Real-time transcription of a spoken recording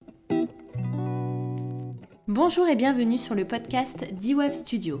Bonjour et bienvenue sur le podcast d'eWeb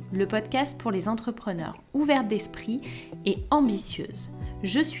Studio, le podcast pour les entrepreneurs ouvertes d'esprit et ambitieuses.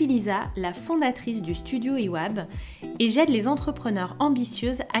 Je suis Lisa, la fondatrice du studio eWeb et j'aide les entrepreneurs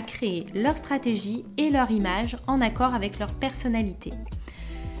ambitieuses à créer leur stratégie et leur image en accord avec leur personnalité.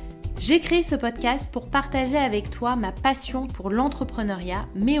 J'ai créé ce podcast pour partager avec toi ma passion pour l'entrepreneuriat,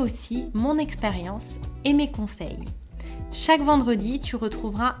 mais aussi mon expérience et mes conseils. Chaque vendredi, tu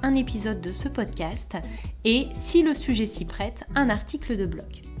retrouveras un épisode de ce podcast et, si le sujet s'y prête, un article de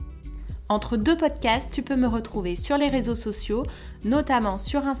blog. Entre deux podcasts, tu peux me retrouver sur les réseaux sociaux, notamment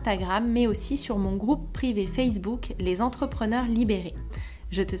sur Instagram, mais aussi sur mon groupe privé Facebook, Les Entrepreneurs Libérés.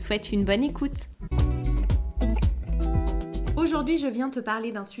 Je te souhaite une bonne écoute. Aujourd'hui, je viens te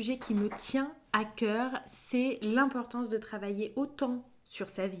parler d'un sujet qui me tient à cœur, c'est l'importance de travailler autant sur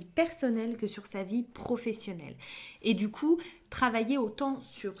sa vie personnelle que sur sa vie professionnelle. Et du coup, travailler autant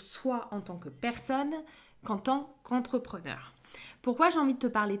sur soi en tant que personne qu'en tant qu'entrepreneur. Pourquoi j'ai envie de te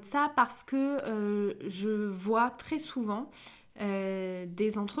parler de ça ? Parce que je vois très souvent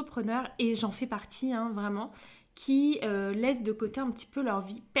des entrepreneurs, et j'en fais partie vraiment, qui laissent de côté un petit peu leur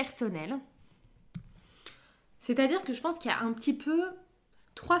vie personnelle. C'est-à-dire que je pense qu'il y a un petit peu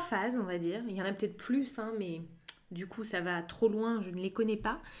 3 phases, on va dire. Il y en a peut-être plus, mais du coup ça va trop loin, je ne les connais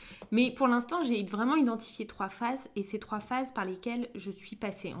pas. Mais pour l'instant, j'ai vraiment identifié 3 phases, et ces 3 phases par lesquelles je suis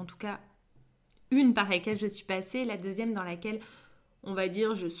passée. En tout cas, une par laquelle je suis passée, la deuxième dans laquelle, on va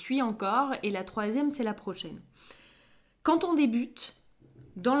dire, je suis encore, et la troisième, c'est la prochaine. Quand on débute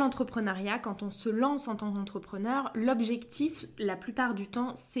dans l'entrepreneuriat, quand on se lance en tant qu'entrepreneur, l'objectif, la plupart du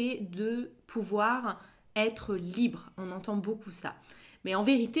temps, c'est de pouvoir être libre. On entend beaucoup ça. Mais en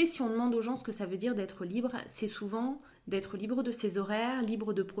vérité, si on demande aux gens ce que ça veut dire d'être libre, c'est souvent d'être libre de ses horaires,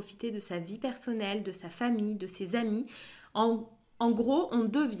 libre de profiter de sa vie personnelle, de sa famille, de ses amis. En gros, on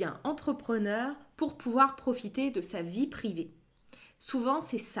devient entrepreneur pour pouvoir profiter de sa vie privée. Souvent,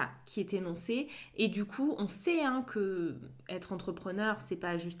 c'est ça qui est énoncé, et du coup, on sait que être entrepreneur, c'est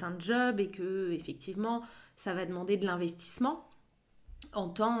pas juste un job, et que effectivement, ça va demander de l'investissement en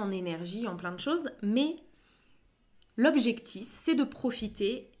temps, en énergie, en plein de choses, mais l'objectif, c'est de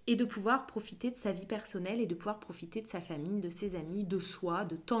profiter et de pouvoir profiter de sa vie personnelle et de pouvoir profiter de sa famille, de ses amis, de soi,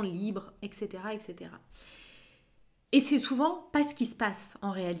 de temps libre, etc., etc. Et c'est souvent pas ce qui se passe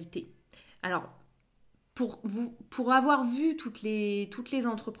en réalité. Alors, pour avoir vu toutes les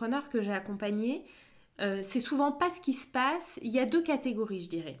entrepreneurs que j'ai accompagnés, c'est souvent pas ce qui se passe. Il y a 2 catégories, je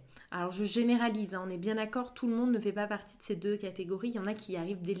dirais. Alors, je généralise, on est bien d'accord, tout le monde ne fait pas partie de ces 2 catégories. Il y en a qui y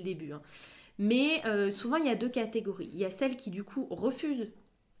arrivent dès le début. Mais souvent, il y a 2 catégories. Il y a celles qui, du coup, refusent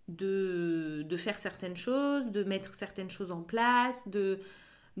de faire certaines choses, de mettre certaines choses en place,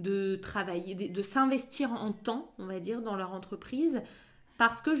 de travailler, de s'investir en temps, on va dire, dans leur entreprise,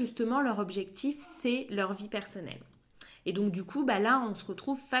 parce que, justement, leur objectif, c'est leur vie personnelle. Et donc, du coup, là, on se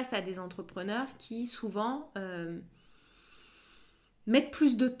retrouve face à des entrepreneurs qui, souvent, mettent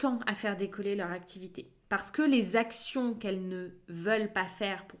plus de temps à faire décoller leur activité. Parce que les actions qu'elles ne veulent pas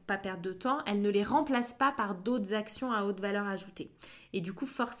faire pour ne pas perdre de temps, elles ne les remplacent pas par d'autres actions à haute valeur ajoutée. Et du coup,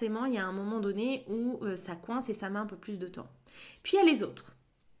 forcément, il y a un moment donné où ça coince et ça met un peu plus de temps. Puis il y a les autres.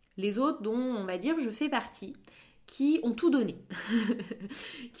 Les autres dont, on va dire, je fais partie, qui ont tout donné.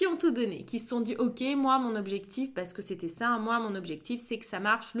 Qui se sont dit, ok, moi, mon objectif, parce que c'était ça, mon objectif, c'est que ça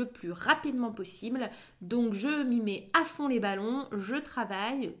marche le plus rapidement possible. Donc, je m'y mets à fond les ballons, je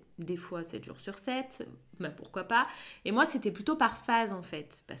travaille, des fois 7 jours sur 7, pourquoi pas. Et moi, c'était plutôt par phase, en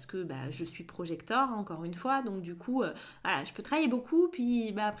fait, parce que je suis projecteur, encore une fois, donc du coup, je peux travailler beaucoup,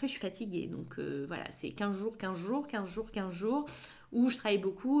 puis après, je suis fatiguée. Donc, c'est 15 jours, 15 jours, 15 jours, 15 jours, où je travaille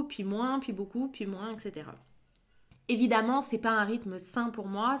beaucoup, puis moins, puis beaucoup, puis moins, etc. Évidemment, c'est pas un rythme sain pour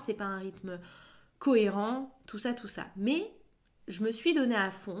moi, c'est pas un rythme cohérent, tout ça. Mais je me suis donnée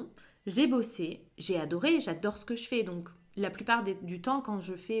à fond, j'ai bossé, j'ai adoré, j'adore ce que je fais. Donc, la plupart du temps, quand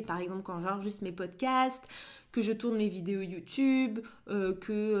je fais, par exemple, quand j'enregistre mes podcasts, que je tourne mes vidéos YouTube,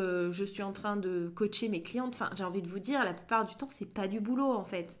 que je suis en train de coacher mes clientes, j'ai envie de vous dire, la plupart du temps, c'est pas du boulot, en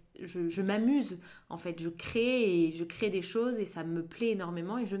fait. Je m'amuse, en fait. Je crée des choses et ça me plaît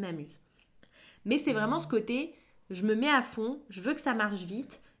énormément et je m'amuse. Mais c'est vraiment ce côté, je me mets à fond, je veux que ça marche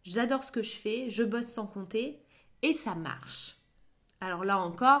vite, j'adore ce que je fais, je bosse sans compter et ça marche. Alors là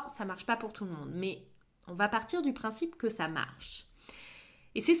encore, ça marche pas pour tout le monde, mais on va partir du principe que ça marche.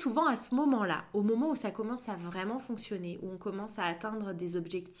 Et c'est souvent à ce moment-là, au moment où ça commence à vraiment fonctionner, où on commence à atteindre des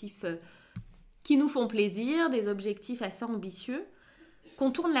objectifs qui nous font plaisir, des objectifs assez ambitieux,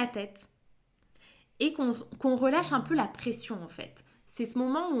 qu'on tourne la tête et qu'on relâche un peu la pression en fait. C'est ce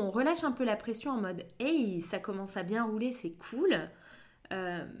moment où on relâche un peu la pression en mode « Hey, ça commence à bien rouler, c'est cool ».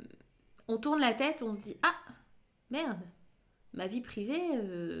 On tourne la tête, on se dit « Ah, merde, ma vie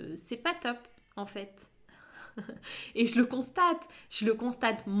privée, c'est pas top, en fait. Et je le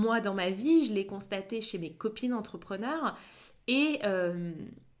constate moi dans ma vie, je l'ai constaté chez mes copines entrepreneurs et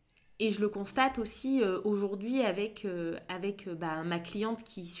je le constate aussi aujourd'hui avec ma cliente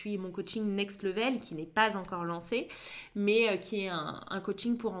qui suit mon coaching Next Level, qui n'est pas encore lancé, mais qui est un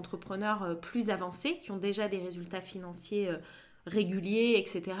coaching pour entrepreneurs plus avancés, qui ont déjà des résultats financiers réguliers,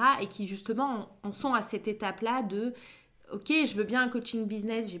 etc. Et qui justement en sont à cette étape-là de ok, je veux bien un coaching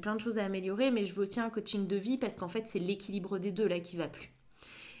business, j'ai plein de choses à améliorer, mais je veux aussi un coaching de vie parce qu'en fait, c'est l'équilibre des deux là qui va plus.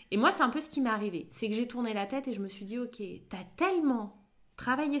 Et moi, c'est un peu ce qui m'est arrivé. C'est que j'ai tourné la tête et je me suis dit, ok, t'as tellement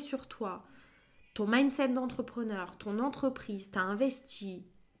travaillé sur toi, ton mindset d'entrepreneur, ton entreprise, t'as investi,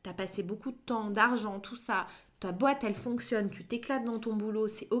 t'as passé beaucoup de temps, d'argent, tout ça, ta boîte, elle fonctionne, tu t'éclates dans ton boulot,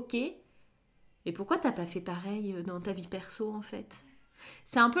 c'est ok. Et pourquoi t'as pas fait pareil dans ta vie perso en fait ?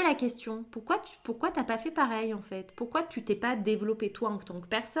 C'est un peu la question. Pourquoi t'as pas fait pareil en fait ? Pourquoi tu t'es pas développé toi en tant que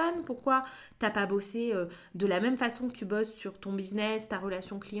personne ? Pourquoi t'as pas bossé de la même façon que tu bosses sur ton business, ta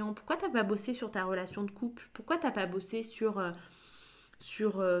relation client ? Pourquoi t'as pas bossé sur ta relation de couple ? Pourquoi t'as pas bossé sur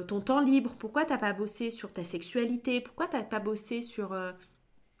ton temps libre ? Pourquoi t'as pas bossé sur ta sexualité ? Pourquoi t'as pas bossé sur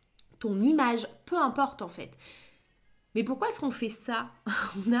ton image ? Peu importe en fait. Mais pourquoi est-ce qu'on fait ça ?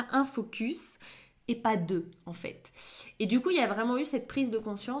 On a un focus et pas deux en fait. Et du coup, il y a vraiment eu cette prise de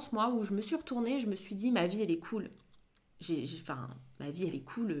conscience, moi, où je me suis retournée, je me suis dit, ma vie, elle est cool. Ma vie, elle est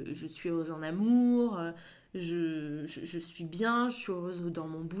cool. Je suis heureuse en amour, je suis bien, je suis heureuse dans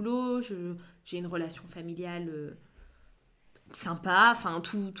mon boulot, j'ai une relation familiale sympa, enfin,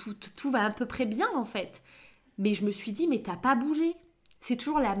 tout va à peu près bien en fait. Mais je me suis dit, mais t'as pas bougé. C'est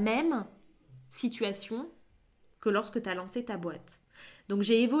toujours la même situation que lorsque tu as lancé ta boîte. Donc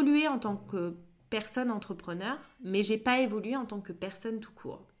j'ai évolué en tant que personne entrepreneur, mais j'ai pas évolué en tant que personne tout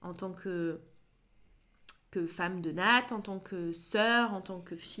court, en tant que femme de Nat, en tant que sœur, en tant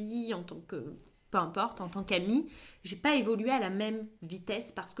que fille, en tant que peu importe, en tant qu'amie, j'ai pas évolué à la même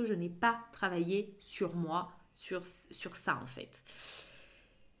vitesse parce que je n'ai pas travaillé sur moi, sur ça en fait.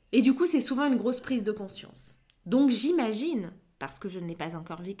 Et du coup, c'est souvent une grosse prise de conscience. Donc j'imagine, parce que je ne l'ai pas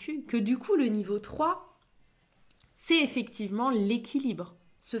encore vécu, que du coup le niveau 3, c'est effectivement l'équilibre.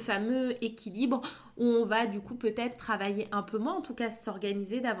 Ce fameux équilibre où on va du coup peut-être travailler un peu moins, en tout cas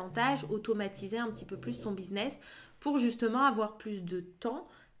s'organiser davantage, automatiser un petit peu plus son business pour justement avoir plus de temps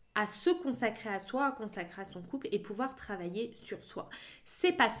à se consacrer à soi, à consacrer à son couple et pouvoir travailler sur soi.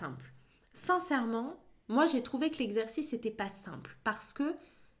 C'est pas simple. Sincèrement, moi j'ai trouvé que l'exercice n'était pas simple parce que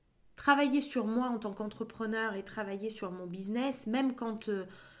travailler sur moi en tant qu'entrepreneur et travailler sur mon business, même quand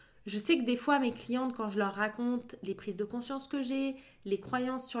je sais que des fois, mes clientes, quand je leur raconte les prises de conscience que j'ai, les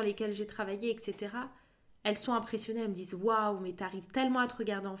croyances sur lesquelles j'ai travaillé, etc., elles sont impressionnées, elles me disent « Waouh, mais t'arrives tellement à te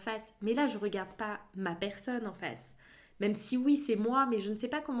regarder en face. » Mais là, je ne regarde pas ma personne en face. Même si oui, c'est moi, mais je ne sais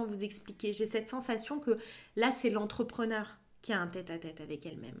pas comment vous expliquer. J'ai cette sensation que là, c'est l'entrepreneur qui a un tête-à-tête avec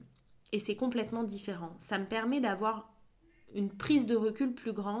elle-même. Et c'est complètement différent. Ça me permet d'avoir une prise de recul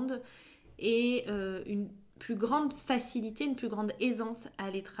plus grande et une plus grande facilité, une plus grande aisance à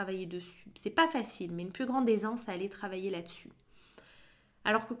aller travailler dessus. C'est pas facile, mais une plus grande aisance à aller travailler là-dessus.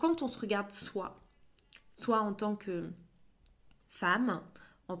 Alors que quand on se regarde soit en tant que femme,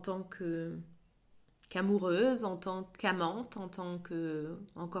 en tant qu'amoureuse, en tant qu'amante, en tant que,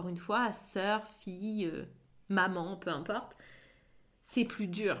 encore une fois, sœur, fille, maman, peu importe, c'est plus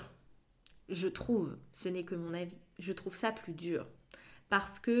dur. Je trouve, ce n'est que mon avis, je trouve ça plus dur.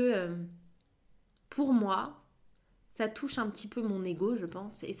 Parce que pour moi, ça touche un petit peu mon ego, je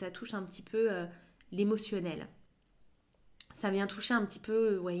pense, et ça touche un petit peu l'émotionnel. Ça vient toucher un petit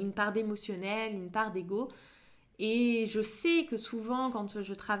peu une part d'émotionnel, une part d'ego. Et je sais que souvent, quand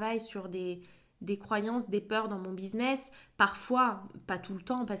je travaille sur des croyances, des peurs dans mon business, parfois, pas tout le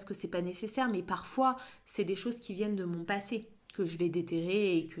temps parce que c'est pas nécessaire, mais parfois, c'est des choses qui viennent de mon passé, que je vais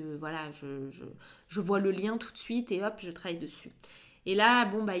déterrer et que voilà, je vois le lien tout de suite et hop, je travaille dessus. Et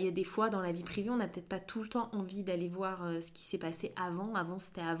là, il y a des fois dans la vie privée, on n'a peut-être pas tout le temps envie d'aller voir ce qui s'est passé avant. Avant,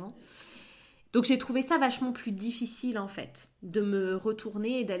 c'était avant. Donc j'ai trouvé ça vachement plus difficile en fait, de me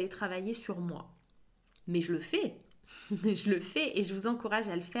retourner et d'aller travailler sur moi. Mais je le fais. Je le fais et je vous encourage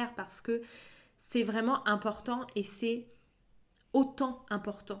à le faire parce que c'est vraiment important et c'est autant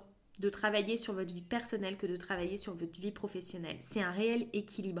important de travailler sur votre vie personnelle que de travailler sur votre vie professionnelle. C'est un réel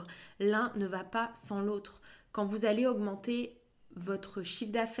équilibre. L'un ne va pas sans l'autre. Quand vous allez augmenter votre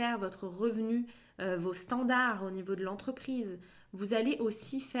chiffre d'affaires, votre revenu, vos standards au niveau de l'entreprise, vous allez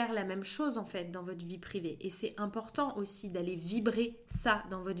aussi faire la même chose en fait dans votre vie privée. Et c'est important aussi d'aller vibrer ça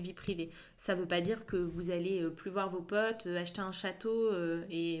dans votre vie privée. Ça ne veut pas dire que vous allez plus voir vos potes, acheter un château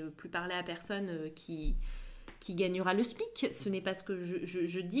et plus parler à personne qui qui gagnera le SMIC. Ce n'est pas ce que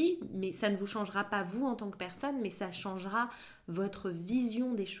je dis, mais ça ne vous changera pas vous en tant que personne, mais ça changera votre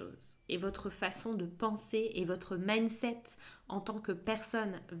vision des choses et votre façon de penser et votre mindset en tant que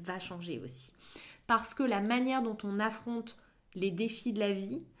personne va changer aussi. Parce que la manière dont on affronte les défis de la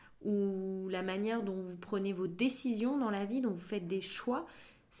vie ou la manière dont vous prenez vos décisions dans la vie, dont vous faites des choix,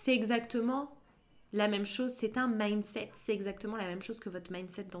 c'est exactement la même chose, c'est un mindset, c'est exactement la même chose que votre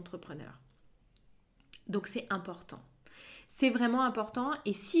mindset d'entrepreneur. Donc c'est important. C'est vraiment important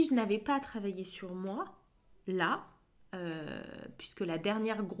et si je n'avais pas travaillé sur moi, là, puisque la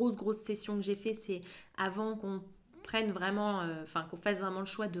dernière grosse session que j'ai fait, c'est avant qu'on prenne vraiment, qu'on fasse vraiment le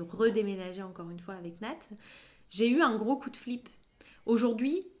choix de redéménager encore une fois avec Nat, j'ai eu un gros coup de flip.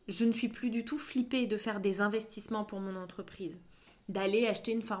 Aujourd'hui, je ne suis plus du tout flippée de faire des investissements pour mon entreprise. D'aller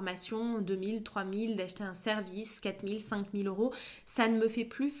acheter une formation 2000, 3000, d'acheter un service 4000, 5000 euros, ça ne me fait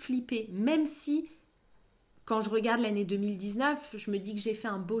plus flipper. Même si, quand je regarde l'année 2019, je me dis que j'ai fait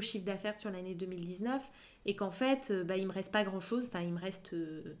un beau chiffre d'affaires sur l'année 2019 et qu'en fait, il me reste pas grand-chose. Enfin, il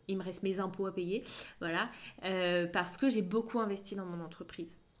me reste mes impôts à payer, voilà, parce que j'ai beaucoup investi dans mon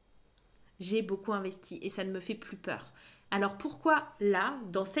entreprise. J'ai beaucoup investi et ça ne me fait plus peur. Alors pourquoi là,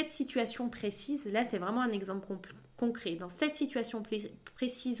 dans cette situation précise, là c'est vraiment un exemple concret, dans cette situation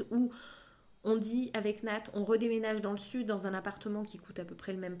précise où on dit avec Nat, on redéménage dans le sud dans un appartement qui coûte à peu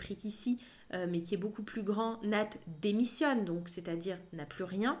près le même prix qu'ici, mais qui est beaucoup plus grand, Nat démissionne, donc c'est-à-dire n'a plus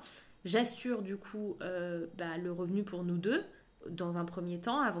rien. J'assure du coup le revenu pour nous deux, dans un premier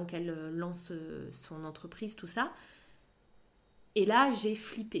temps, avant qu'elle lance son entreprise, tout ça. Et là, j'ai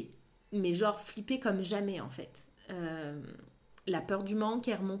flippé. Mais genre flippé comme jamais en fait. La peur du manque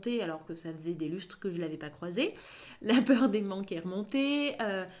est remontée alors que ça faisait des lustres que je ne l'avais pas croisée. La peur des manques est remontée.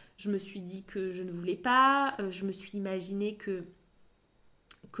 Je me suis dit que je ne voulais pas. Je me suis imaginé que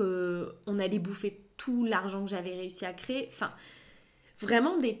on allait bouffer tout l'argent que j'avais réussi à créer. Enfin,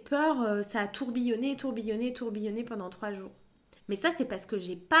 vraiment des peurs, ça a tourbillonné pendant 3 jours. Mais ça, c'est parce que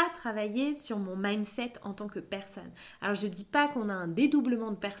j'ai pas travaillé sur mon mindset en tant que personne. Alors, je dis pas qu'on a un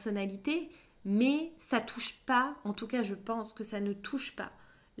dédoublement de personnalité, mais ça touche pas, en tout cas, je pense que ça ne touche pas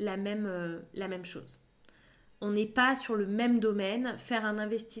la même chose. On n'est pas sur le même domaine. Faire un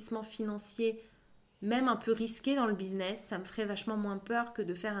investissement financier, même un peu risqué dans le business, ça me ferait vachement moins peur que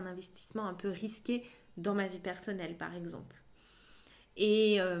de faire un investissement un peu risqué dans ma vie personnelle, par exemple.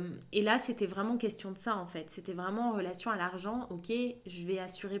 Et là, c'était vraiment question de ça en fait. C'était vraiment en relation à l'argent. Ok, je vais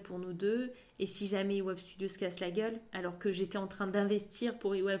assurer pour nous deux. Et si jamais eWeb Studio se casse la gueule, alors que j'étais en train d'investir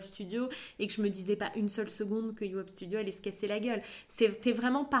pour eWeb Studio et que je me disais pas une seule seconde que eWeb Studio allait se casser la gueule. C'était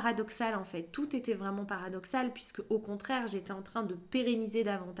vraiment paradoxal en fait. Tout était vraiment paradoxal puisque au contraire, j'étais en train de pérenniser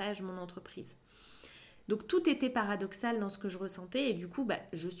davantage mon entreprise. Donc tout était paradoxal dans ce que je ressentais et du coup,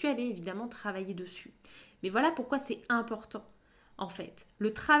 je suis allée évidemment travailler dessus. Mais voilà pourquoi c'est important. En fait,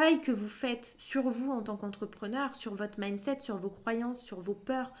 le travail que vous faites sur vous en tant qu'entrepreneur, sur votre mindset, sur vos croyances, sur vos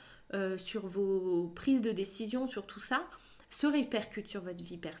peurs, sur vos prises de décision, sur tout ça, se répercute sur votre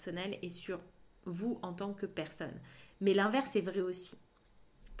vie personnelle et sur vous en tant que personne. Mais l'inverse est vrai aussi.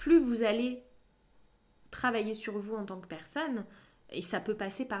 Plus vous allez travailler sur vous en tant que personne, et ça peut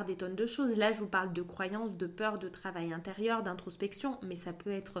passer par des tonnes de choses. Là, je vous parle de croyances, de peur, de travail intérieur, d'introspection, mais ça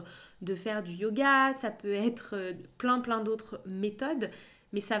peut être de faire du yoga, ça peut être plein d'autres méthodes,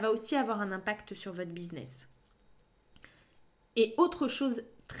 mais ça va aussi avoir un impact sur votre business. Et autre chose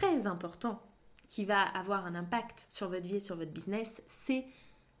très importante qui va avoir un impact sur votre vie et sur votre business, c'est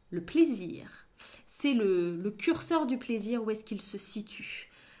le plaisir. C'est le curseur du plaisir, où est-ce qu'il se situe.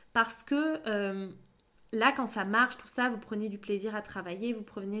 Parce que là, quand ça marche, tout ça, vous prenez du plaisir à travailler, vous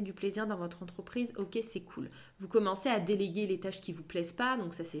prenez du plaisir dans votre entreprise, ok, c'est cool. Vous commencez à déléguer les tâches qui ne vous plaisent pas,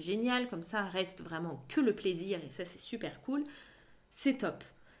 donc ça c'est génial, comme ça reste vraiment que le plaisir, et ça c'est super cool, c'est top.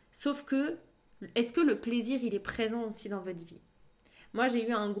 Sauf que, est-ce que le plaisir, il est présent aussi dans votre vie ? Moi, j'ai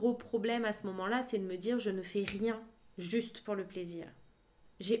eu un gros problème à ce moment-là, c'est de me dire, je ne fais rien juste pour le plaisir.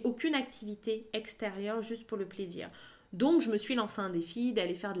 J'ai aucune activité extérieure juste pour le plaisir. Donc, je me suis lancé un défi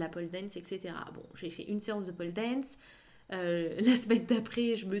d'aller faire de la pole dance, etc. Bon, j'ai fait une séance de pole dance. La semaine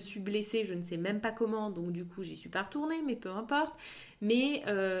d'après, je me suis blessée, je ne sais même pas comment. Donc, du coup, j'y suis pas retournée, mais peu importe. Mais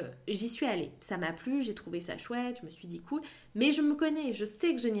j'y suis allée. Ça m'a plu, j'ai trouvé ça chouette, je me suis dit cool. Mais je me connais, je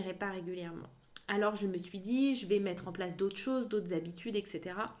sais que je n'irai pas régulièrement. Alors, je me suis dit, je vais mettre en place d'autres choses, d'autres habitudes,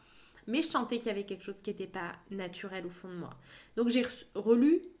 etc. Mais je sentais qu'il y avait quelque chose qui n'était pas naturel au fond de moi. Donc, j'ai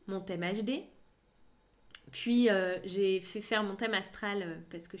relu mon thème HD. Puis j'ai fait faire mon thème astral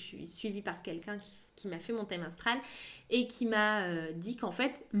parce que je suis suivie par quelqu'un qui m'a fait mon thème astral et qui m'a dit qu'en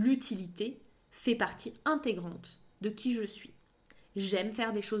fait l'utilité fait partie intégrante de qui je suis. J'aime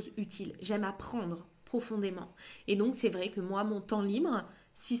faire des choses utiles, j'aime apprendre profondément. Et donc c'est vrai que moi, mon temps libre,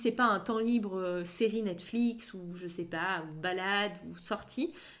 si c'est pas un temps libre série Netflix ou je sais pas, ou balade ou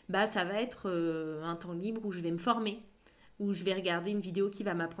sortie, bah ça va être un temps libre où je vais me former, où je vais regarder une vidéo qui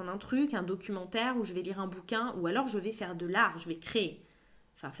va m'apprendre un truc, un documentaire, où je vais lire un bouquin, ou alors je vais faire de l'art, je vais créer.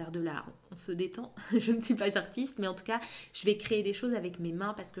 Enfin, faire de l'art, on se détend. Je ne suis pas artiste, mais en tout cas, je vais créer des choses avec mes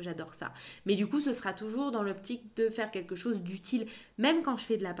mains parce que j'adore ça. Mais du coup, ce sera toujours dans l'optique de faire quelque chose d'utile, même quand je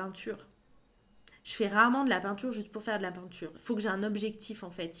fais de la peinture. Je fais rarement de la peinture juste pour faire de la peinture. Il faut que j'ai un objectif en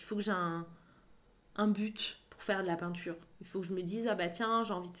fait. Il faut que j'ai un but pour faire de la peinture. Il faut que je me dise, ah bah tiens,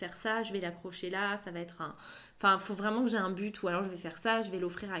 j'ai envie de faire ça, je vais l'accrocher là, ça va être un... Enfin, il faut vraiment que j'ai un but ou alors je vais faire ça, je vais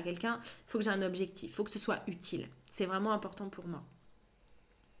l'offrir à quelqu'un. Il faut que j'ai un objectif, il faut que ce soit utile. C'est vraiment important pour moi.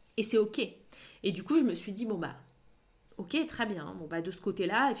 Et c'est ok. Et du coup, je me suis dit, bon bah, ok, très bien. Bon bah, de ce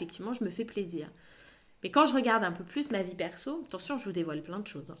côté-là, effectivement, je me fais plaisir. Mais quand je regarde un peu plus ma vie perso, attention, je vous dévoile plein de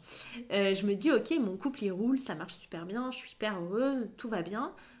choses. Je me dis, ok, mon couple il roule, ça marche super bien, je suis hyper heureuse, tout va bien.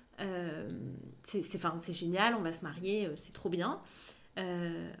 C'est génial, on va se marier, c'est trop bien.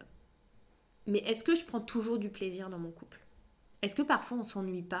 Mais est-ce que je prends toujours du plaisir dans mon couple? Est-ce que parfois on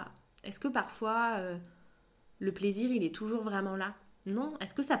s'ennuie pas? Est-ce que parfois le plaisir il est toujours vraiment là? Non.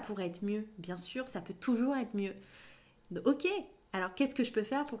 Est-ce que ça pourrait être mieux? Bien sûr, ça peut toujours être mieux. Donc, ok, alors qu'est-ce que je peux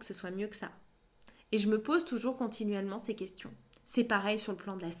faire pour que ce soit mieux que ça? Et je me pose toujours continuellement ces questions. C'est pareil sur le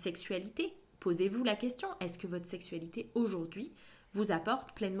plan de la sexualité. Posez-vous la question, est-ce que votre sexualité aujourd'hui vous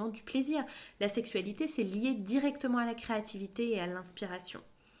apporte pleinement du plaisir? La sexualité, c'est lié directement à la créativité et à l'inspiration.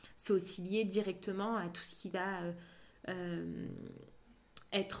 C'est aussi lié directement à tout ce qui va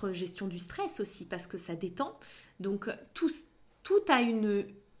être gestion du stress aussi, parce que ça détend. Donc tout a une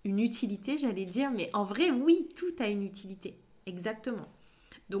utilité, j'allais dire, mais en vrai, oui, tout a une utilité. Exactement.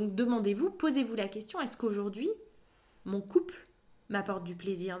 Donc demandez-vous, posez-vous la question, est-ce qu'aujourd'hui, mon couple m'apporte du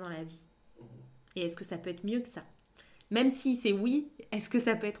plaisir dans la vie? Et est-ce que ça peut être mieux que ça? Même si c'est oui, est-ce que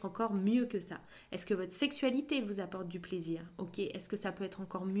ça peut être encore mieux que ça? Est-ce que votre sexualité vous apporte du plaisir? Ok, est-ce que ça peut être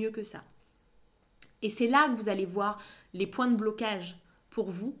encore mieux que ça? Et c'est là que vous allez voir les points de blocage pour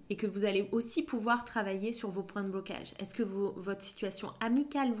vous et que vous allez aussi pouvoir travailler sur vos points de blocage. Est-ce que votre situation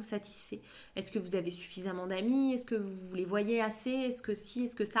amicale vous satisfait? Est-ce que vous avez suffisamment d'amis? Est-ce que vous les voyez assez? Est-ce que si?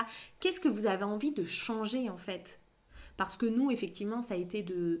 Est-ce que ça? Qu'est-ce que vous avez envie de changer en fait? Parce que nous, effectivement, ça a été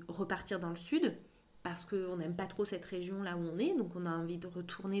de repartir dans le sud parce qu'on n'aime pas trop cette région là où on est, donc on a envie de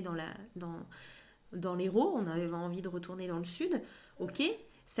retourner dans l'Hérault, on avait envie de retourner dans le sud, ok.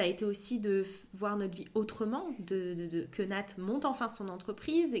 Ça a été aussi de voir notre vie autrement, que Nat monte enfin son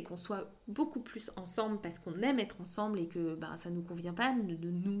entreprise et qu'on soit beaucoup plus ensemble parce qu'on aime être ensemble et que ça ne nous convient pas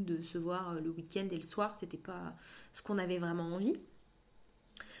de se voir le week-end et le soir, c'était pas ce qu'on avait vraiment envie,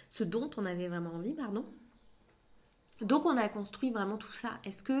 ce dont on avait vraiment envie, pardon. Donc on a construit vraiment tout ça.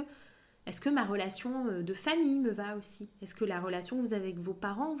 Est-ce que ma relation de famille me va aussi? Est-ce que la relation que vous avez avec vos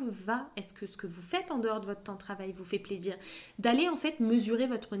parents vous va? Est-ce que ce que vous faites en dehors de votre temps de travail vous fait plaisir? D'aller en fait mesurer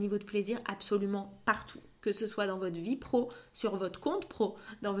votre niveau de plaisir absolument partout. Que ce soit dans votre vie pro, sur votre compte pro,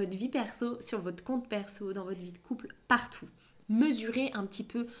 dans votre vie perso, sur votre compte perso, dans votre vie de couple, partout. Mesurez un petit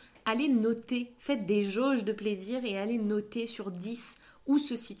peu, allez noter, faites des jauges de plaisir et allez noter sur 10 où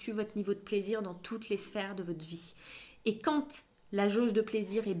se situe votre niveau de plaisir dans toutes les sphères de votre vie. Et quand la jauge de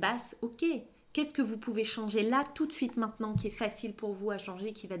plaisir est basse, ok. Qu'est-ce que vous pouvez changer là, tout de suite maintenant, qui est facile pour vous à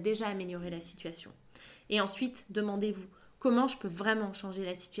changer, qui va déjà améliorer la situation? Et ensuite, demandez-vous, comment je peux vraiment changer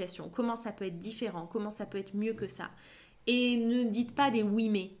la situation? Comment ça peut être différent? Comment ça peut être mieux que ça? Et ne dites pas des oui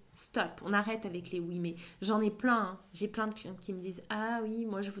mais. Stop, on arrête avec les oui mais. J'en ai plein, hein. J'ai plein de clients qui me disent, ah oui,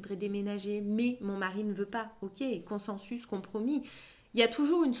 moi je voudrais déménager, mais mon mari ne veut pas. Ok, consensus, compromis. Il y a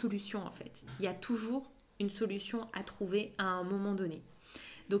toujours une solution en fait. Il y a toujours une solution à trouver à un moment donné.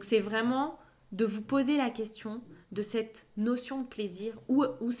 Donc c'est vraiment de vous poser la question de cette notion de plaisir,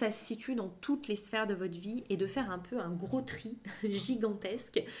 où ça se situe dans toutes les sphères de votre vie et de faire un peu un gros tri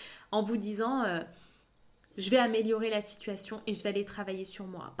gigantesque en vous disant je vais améliorer la situation et je vais aller travailler sur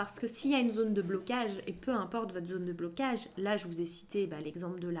moi. Parce que s'il y a une zone de blocage, et peu importe votre zone de blocage, là je vous ai cité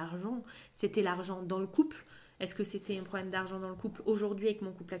l'exemple de l'argent, c'était l'argent dans le couple. Est-ce que c'était un problème d'argent dans le couple aujourd'hui avec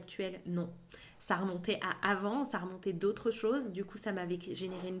mon couple actuel? Non. Ça remontait à avant, ça remontait d'autres choses. Du coup, ça m'avait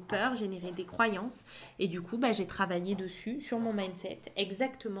généré une peur, généré des croyances. Et du coup, j'ai travaillé dessus, sur mon mindset,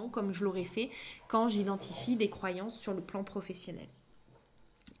 exactement comme je l'aurais fait quand j'identifie des croyances sur le plan professionnel.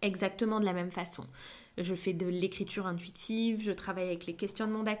 Exactement de la même façon. Je fais de l'écriture intuitive, je travaille avec les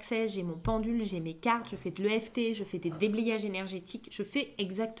questionnements d'accès, j'ai mon pendule, j'ai mes cartes, je fais de l'EFT, je fais des déblayages énergétiques, je fais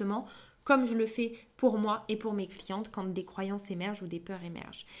exactement comme je le fais pour moi et pour mes clientes quand des croyances émergent ou des peurs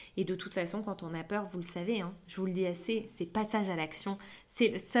émergent. Et de toute façon, quand on a peur, vous le savez, je vous le dis assez, c'est passage à l'action, c'est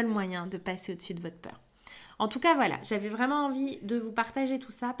le seul moyen de passer au-dessus de votre peur. En tout cas, voilà, j'avais vraiment envie de vous partager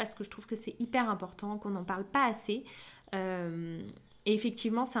tout ça parce que je trouve que c'est hyper important, qu'on n'en parle pas assez. Et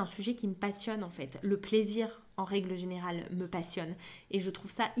effectivement, c'est un sujet qui me passionne en fait. Le plaisir, en règle générale, me passionne. Et je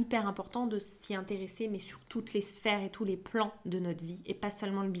trouve ça hyper important de s'y intéresser, mais sur toutes les sphères et tous les plans de notre vie, et pas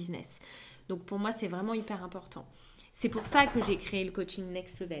seulement le business. Donc pour moi, c'est vraiment hyper important. C'est pour ça que j'ai créé le coaching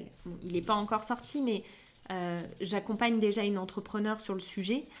Next Level. Bon, il n'est pas encore sorti, mais j'accompagne déjà une entrepreneure sur le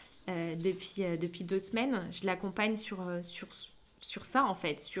sujet depuis 2 semaines. Je l'accompagne sur ça en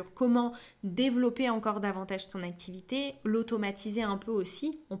fait, sur comment développer encore davantage son activité, l'automatiser un peu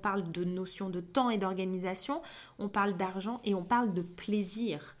aussi. On parle de notion de temps et d'organisation, on parle d'argent et on parle de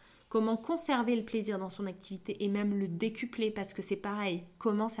plaisir. Comment conserver le plaisir dans son activité et même le décupler parce que c'est pareil,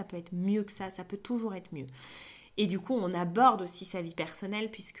 comment ça peut être mieux que ça peut toujours être mieux. Et du coup, on aborde aussi sa vie personnelle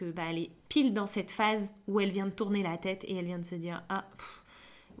puisque elle est pile dans cette phase où elle vient de tourner la tête et elle vient de se dire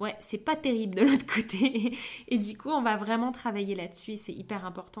ouais, c'est pas terrible de l'autre côté. Et du coup, on va vraiment travailler là-dessus et c'est hyper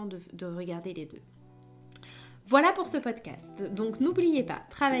important de regarder les deux. Voilà pour ce podcast. Donc n'oubliez pas,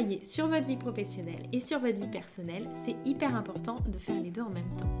 travailler sur votre vie professionnelle et sur votre vie personnelle, c'est hyper important de faire les deux en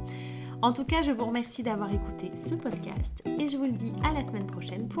même temps. En tout cas, je vous remercie d'avoir écouté ce podcast et je vous le dis à la semaine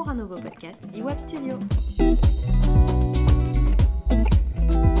prochaine pour un nouveau podcast d'E-Web Studio.